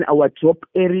Our drop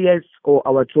areas or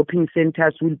our dropping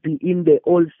centers will be in the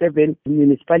all 7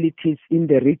 municipalities in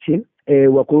the region.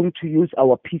 We're going to use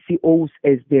our PCOs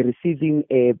as the receiving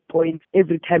points.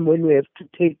 Every time when we have to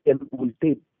take them, we'll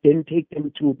then take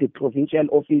them to the provincial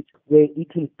office where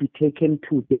it will be taken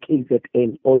to the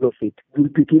KZN, all of it. We'll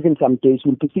be given some days.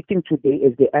 We'll be sitting today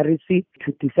as the REC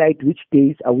to decide which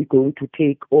days are we going to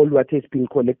take all what has been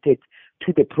collected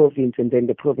to the province, and then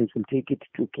the province will take it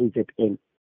to KZN.